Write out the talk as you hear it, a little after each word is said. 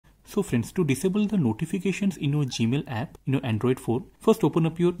So friends, to disable the notifications in your Gmail app in your Android phone, first open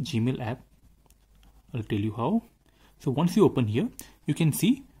up your Gmail app. I'll tell you how. So once you open here, you can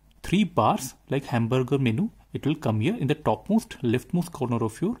see 3 bars like hamburger menu. It will come here in the topmost leftmost corner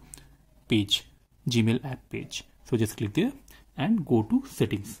of your page, Gmail app page. So just click there and go to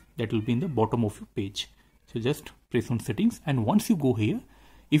settings. That will be in the bottom of your page. So just press on settings, and once you go here,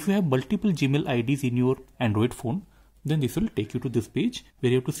 if you have multiple Gmail IDs in your Android phone, then this will take you to this page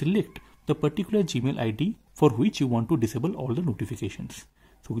where you have to select the particular Gmail ID for which you want to disable all the notifications.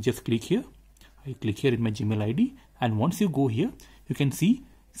 So just click here. I click here in my Gmail ID, and once you go here, you can see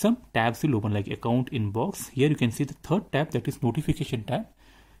some tabs will open like account, inbox. Here you can see the third tab, that is notification tab.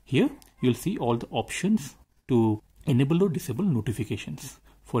 Here you'll see all the options to enable or disable notifications.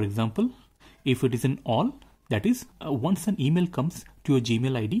 For example, if it is in all, that is once an email comes to your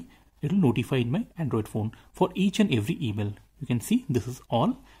Gmail ID, it will notify in my Android phone for each and every email. You can see this is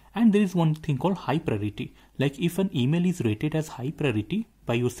all, and there is one thing called high priority. Like if an email is rated as high priority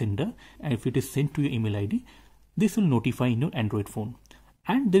by your sender, and if it is sent to your email ID, this will notify in your Android phone.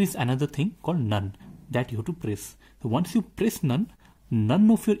 And there is another thing called none that you have to press. So once you press none, none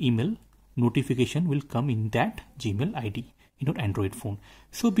of your email notification will come in that Gmail ID in your Android phone.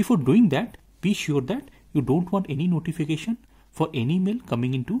 So before doing that, be sure that you don't want any notification for any mail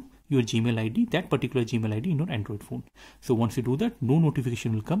coming into your Gmail ID, that particular Gmail ID in your Android phone. So once you do that, no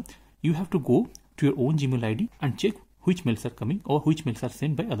notification will come. You have to go to your own Gmail ID and check which mails are coming or which mails are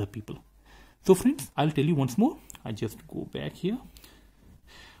sent by other people. So friends, I'll tell you once more. I just go back here.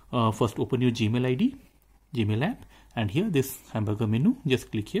 First open your Gmail ID, Gmail app, and here this hamburger menu, just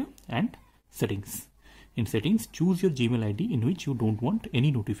click here and settings. In settings, choose your Gmail ID in which you don't want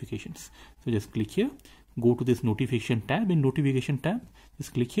any notifications. So just click here, go to this notification tab. In notification tab,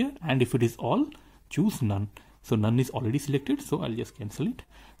 just click here, and if it is all, choose none. So none is already selected, so I'll just cancel it.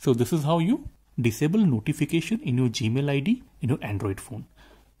 So this is how you disable notification in your Gmail ID in your Android phone.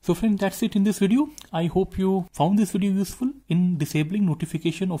 So friends, that's it in this video. I hope you found this video useful in disabling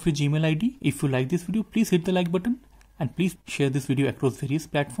notification of your Gmail ID. If you like this video, please hit the like button, and please share this video across various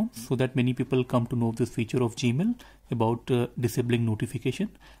platforms so that many people come to know this feature of Gmail about disabling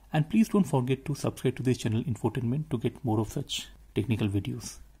notification. And please don't forget to subscribe to this channel Infotainment to get more of such technical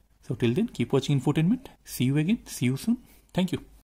videos. So till then, keep watching Infotainment. See you again. See you soon. Thank you.